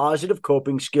learning positive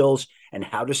coping skills and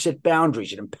how to set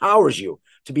boundaries. It empowers you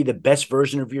to be the best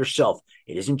version of yourself.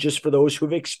 It isn't just for those who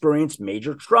have experienced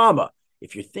major trauma.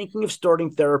 If you're thinking of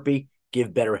starting therapy,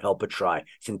 give BetterHelp a try.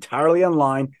 It's entirely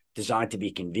online, designed to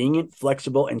be convenient,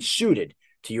 flexible, and suited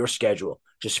to your schedule.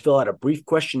 Just fill out a brief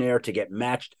questionnaire to get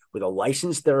matched with a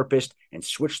licensed therapist and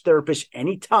switch therapists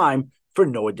anytime for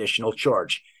no additional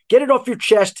charge. Get it off your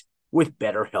chest with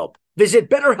BetterHelp. Visit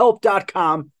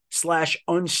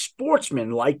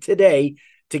BetterHelp.com/unsportsmanlike today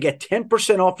to get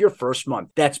 10% off your first month.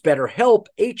 That's BetterHelp,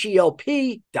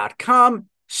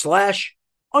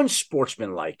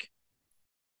 HELP.com/unsportsmanlike.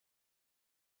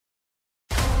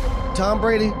 Tom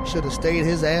Brady should have stayed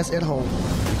his ass at home.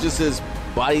 Just his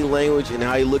body language and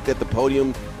how he looked at the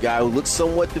podium, guy who looked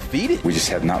somewhat defeated. We just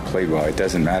have not played well. It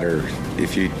doesn't matter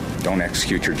if you don't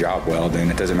execute your job well, then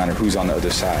it doesn't matter who's on the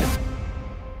other side.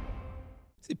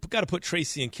 See, got to put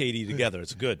Tracy and Katie together.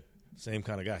 It's good. Same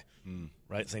kind of guy,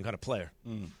 right? Same kind of player.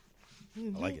 I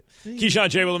like it. Keyshawn,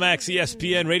 J. Will, and Max,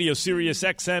 ESPN Radio, Sirius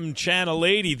XM, Channel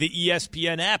 80, the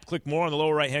ESPN app. Click more on the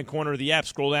lower right-hand corner of the app.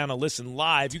 Scroll down and listen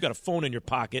live. You got a phone in your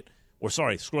pocket. Or,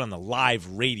 sorry, scroll down the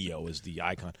live radio is the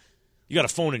icon. You got a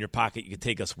phone in your pocket. You can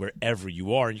take us wherever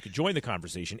you are, and you can join the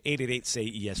conversation.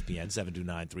 888-SAY-ESPN,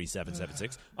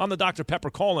 729-3776. On the Dr.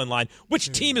 Pepper call-in line.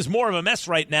 Which team is more of a mess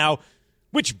right now?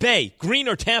 Which Bay, Green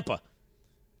or Tampa?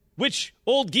 Which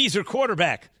old geezer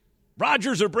quarterback?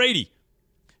 Rodgers or Brady?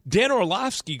 Dan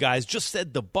Orlovsky, guys, just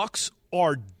said the Bucs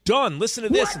are done. Listen to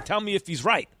this and tell me if he's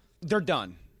right. They're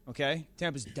done, okay?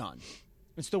 Tampa's done.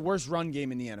 It's the worst run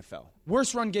game in the NFL.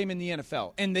 Worst run game in the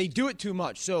NFL. And they do it too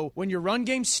much. So when your run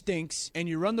game stinks and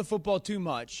you run the football too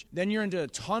much, then you're into a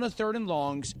ton of third and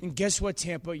longs. And guess what,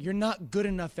 Tampa? You're not good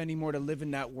enough anymore to live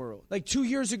in that world. Like 2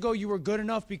 years ago, you were good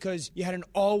enough because you had an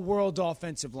all-world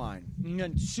offensive line.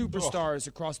 And superstars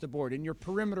across the board. And your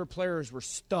perimeter players were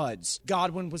studs.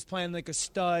 Godwin was playing like a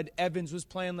stud. Evans was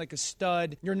playing like a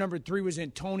stud. Your number 3 was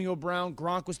Antonio Brown.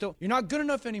 Gronk was still. You're not good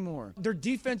enough anymore. Their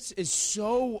defense is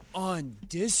so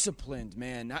undisciplined,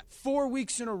 man. 4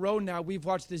 weeks in a row now, we've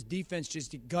watched this defense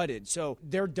just get gutted. So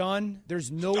they're done.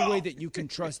 There's no way that you can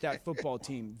trust that football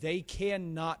team. They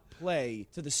cannot play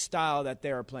to the style that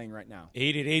they are playing right now.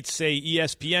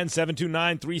 888-SAY-ESPN,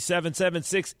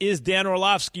 729-3776. Is Dan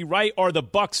Orlovsky right? Are the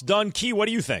Bucs done? Key, what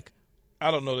do you think? I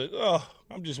don't know that.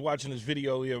 I'm just watching this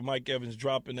video here of Mike Evans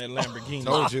dropping that Lamborghini.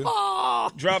 Told you.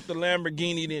 Dropped the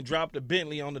Lamborghini, then dropped the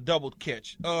Bentley on the double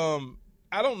catch. I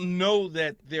don't know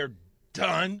that they're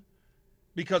done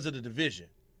because of the division.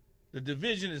 The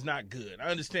division is not good.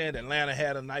 I understand Atlanta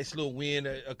had a nice little win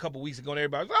a couple weeks ago, and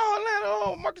everybody was,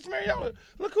 Atlanta, Marcus Mariota,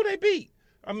 look who they beat.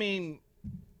 I mean,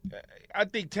 I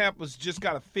think Tampa's just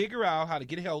got to figure out how to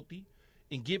get healthy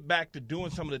and get back to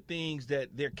doing some of the things that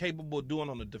they're capable of doing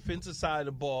on the defensive side of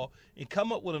the ball and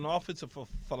come up with an offensive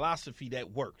philosophy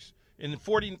that works. And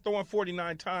throwing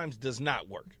 49 times does not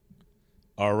work.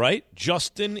 All right.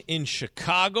 Justin in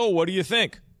Chicago, what do you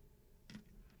think?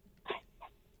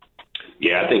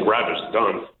 Yeah, I think Rodgers is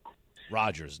done.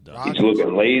 Rodgers done. He's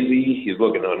looking lazy. He's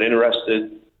looking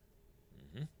uninterested.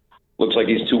 Looks like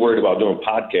he's too worried about doing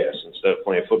podcasts instead of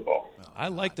playing football. I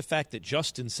like the fact that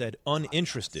Justin said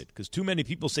uninterested, because too many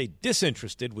people say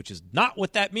disinterested, which is not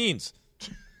what that means.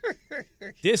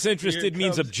 Disinterested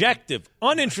means objective.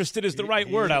 Uninterested is the right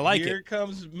word. I like it. Here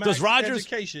comes Max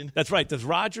education. That's right. Does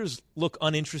Rodgers look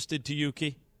uninterested to you,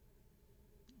 Key?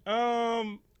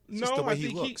 No, just the way I he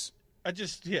think looks.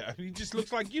 he just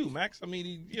looks like you, Max. I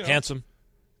mean, Handsome.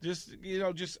 Just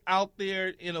out there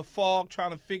in a fog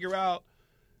trying to figure out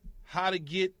how to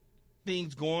get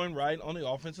things going right on the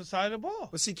offensive side of the ball.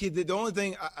 But see, Keith, the only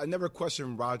thing I never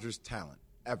questioned Rodgers' talent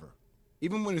ever,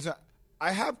 even when he's not.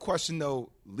 I have questioned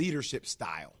though leadership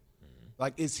style.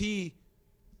 Like, is he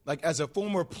like as a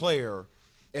former player?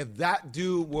 If that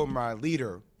dude were my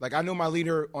leader, like I know my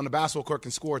leader on the basketball court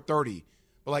can score 30,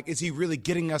 but like, is he really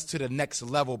getting us to the next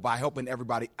level by helping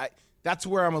everybody? That's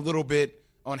where I'm a little bit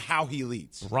on how he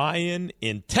leads. Ryan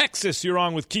in Texas, you're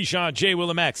on with Keyshawn, J. Will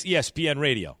and Max, ESPN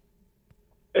Radio.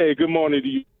 Hey, good morning to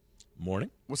you. Morning.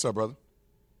 What's up, brother?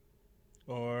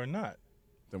 Or not.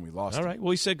 Then we lost All him. right.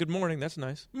 Well, he said good morning. That's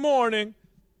nice. Morning.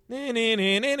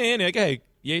 Okay,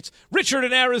 Yates. Richard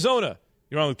in Arizona.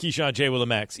 You're on with Keyshawn, J. Will and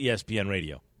Max, ESPN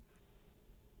Radio.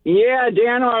 Yeah,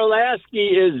 Dan Orlovsky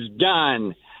is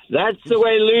done. That's the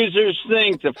way losers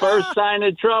think. The first sign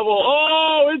of trouble,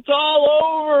 oh, it's all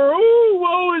over. Ooh,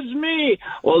 woe is me.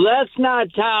 Well, that's not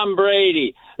Tom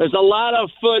Brady. There's a lot of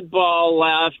football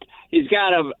left. He's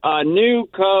got a new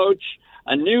coach,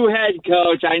 a new head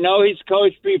coach. I know he's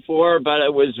coached before, but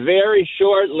it was very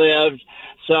short-lived.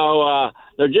 So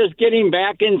they're just getting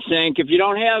back in sync. If you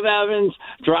don't have Evans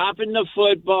dropping the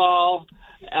football,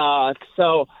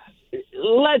 so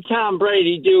let Tom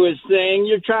Brady do his thing.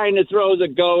 You're trying to throw the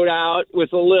goat out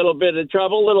with a little bit of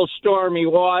trouble, a little stormy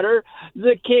water.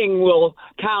 The king will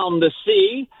calm the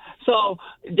sea. So,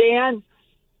 Dan,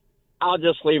 I'll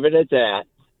just leave it at that.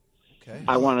 Okay.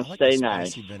 I want to stay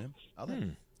nice. Venom. I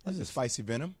like this spicy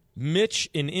venom. Mitch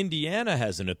in Indiana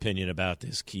has an opinion about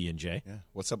this, Key and Jay. Yeah.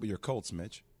 What's up with your Colts,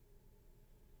 Mitch?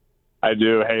 I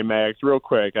do. Hey, Max, real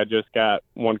quick. I just got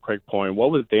one quick point. What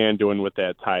was Dan doing with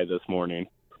that tie this morning?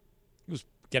 He was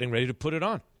getting ready to put it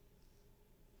on.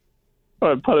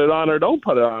 Well, put it on or don't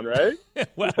put it on, right?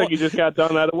 Well, it's like you just got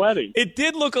done at a wedding. It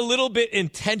did look a little bit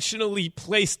intentionally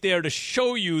placed there to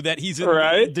show you that he's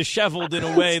disheveled in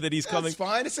a way that he's coming. That's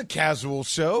fine. It's a casual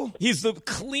show. He's the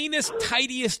cleanest,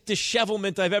 tidiest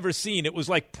dishevelment I've ever seen. It was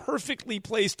like perfectly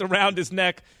placed around his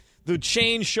neck. The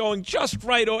chain showing just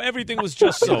right. Oh, everything was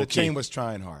just so. The chain was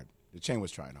trying hard.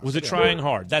 Was it trying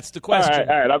hard? That's the question.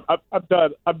 All right.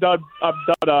 I'm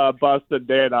done busting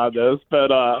Dan on this. But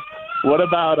what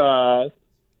about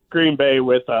Green Bay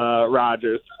with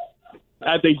Rodgers?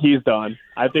 I think he's done.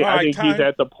 I think he's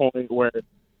at the point where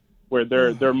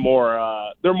they're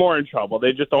more in trouble.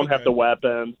 They just don't have the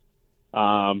weapons.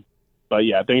 But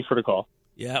yeah, thanks for the call.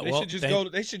 Yeah,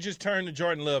 they should just turn to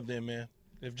Jordan Love then, man.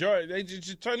 If they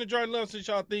just turn to Jordan Love, since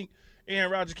y'all think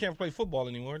Aaron Rodgers can't play football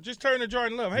anymore, just turn to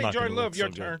Jordan Love. Hey, Jordan Love, your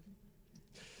turn.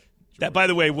 That, by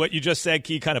the way, what you just said,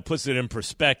 Key, kind of puts it in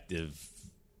perspective.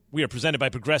 We are presented by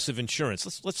Progressive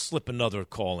Insurance. Let's slip another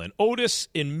call in. Otis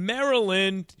in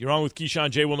Maryland. You're on with Keyshawn,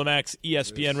 J. Will and Max,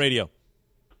 ESPN Radio.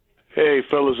 Hey,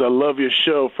 fellas, I love your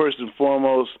show. First and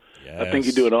foremost, I think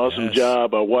you do an awesome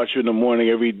job. I watch you in the morning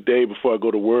every day before I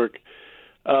go to work.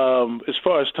 As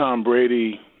far as Tom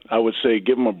Brady, I would say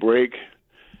give him a break.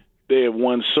 They have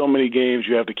won so many games,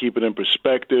 you have to keep it in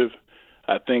perspective.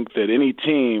 I think that any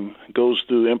team goes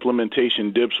through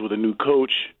implementation dips with a new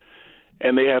coach,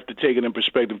 and they have to take it in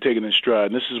perspective, take it in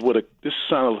stride. And this is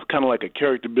kind of like a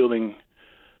character-building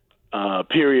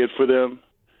period for them.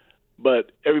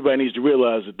 But everybody needs to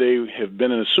realize that they have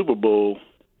been in a Super Bowl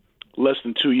less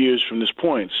than 2 years from this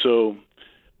point. So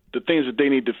the things that they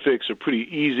need to fix are pretty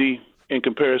easy in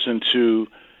comparison to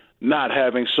not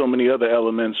having so many other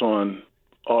elements on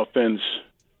offense,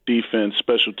 defense,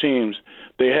 special teams.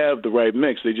 They have the right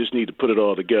mix. They just need to put it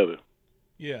all together.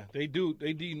 Yeah, they do.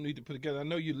 They do need to put it together. I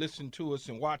know you listen to us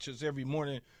and watch us every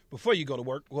morning before you go to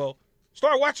work. Well,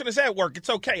 start watching us at work. It's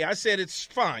okay. I said it's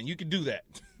fine. You can do that.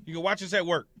 You can watch us at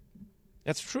work.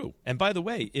 That's true. And by the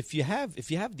way, if you have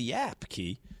the app,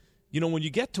 Key, you know, when you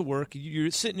get to work,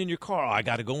 you're sitting in your car. Oh, I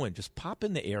got to go in. Just pop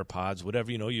in the AirPods,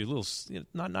 whatever. You know, you're a little.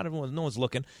 Not everyone. No one's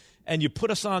looking. And you put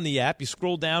us on the app. You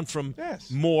scroll down from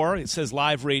more. It says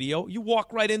live radio. You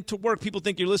walk right into work. People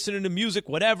think you're listening to music,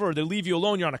 whatever. Or they leave you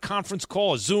alone. You're on a conference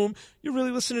call, a Zoom. You're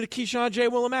really listening to Keyshawn, J.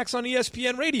 Will and Max on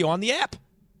ESPN Radio on the app.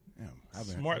 I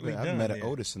haven't met an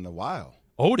Otis in a while.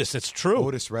 Otis, it's true.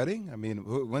 Otis Redding? I mean,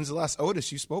 when's the last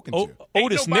Otis you've spoken to?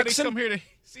 Otis Ain't nobody Nixon? come here to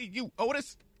see you,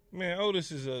 Otis. Man,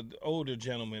 Otis is an older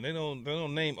gentleman. They don't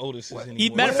name Otises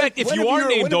anymore. Matter of fact, if you are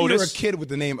named Otis, you're a kid with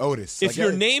the name Otis. If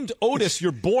you're named Otis,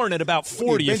 you're born at about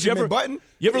 40. Benjamin Button?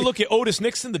 You ever look at Otis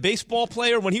Nixon, the baseball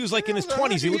player, when he was like in his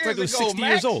 20s, he looked like he was 60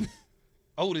 years old.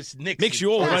 Otis Nixon. Makes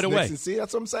you old right away. Nixon, see,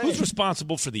 that's what I'm saying. Who's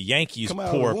responsible for the Yankees' Come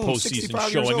out poor of the womb, postseason 65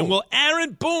 showing? years And old. will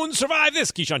Aaron Boone survive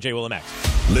this? Keyshawn, J. Will, and Max.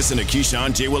 Listen to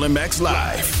Keyshawn, J. Will, and Max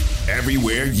live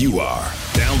everywhere you are.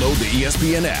 Download the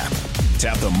ESPN app.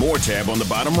 Tap the More tab on the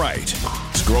bottom right.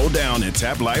 Scroll down and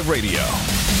tap Live Radio.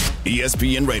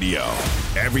 ESPN Radio.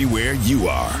 Everywhere you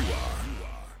are.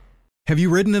 Have you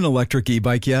ridden an electric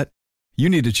e-bike yet? You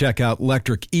need to check out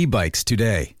Electric E-Bikes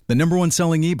today, the #1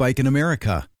 selling e-bike in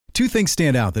America. Two things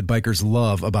stand out that bikers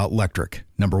love about Electric.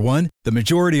 Number one, the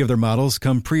majority of their models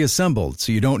come pre-assembled,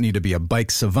 so you don't need to be a bike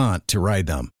savant to ride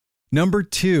them. Number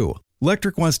two,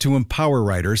 Electric wants to empower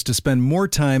riders to spend more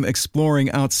time exploring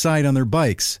outside on their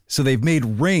bikes, so they've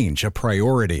made range a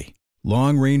priority.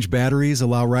 Long-range batteries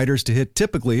allow riders to hit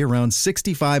typically around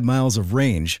 65 miles of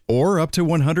range, or up to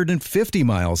 150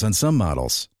 miles on some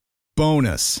models.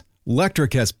 Bonus,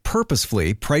 Electric has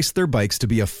purposefully priced their bikes to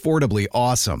be affordably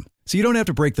awesome, so you don't have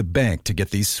to break the bank to get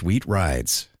these sweet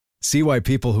rides. See why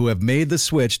people who have made the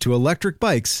switch to electric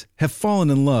bikes have fallen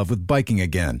in love with biking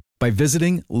again by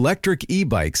visiting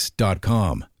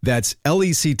lectricebikes.com. That's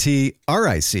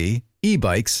LECTRIC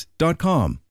ebikes.com.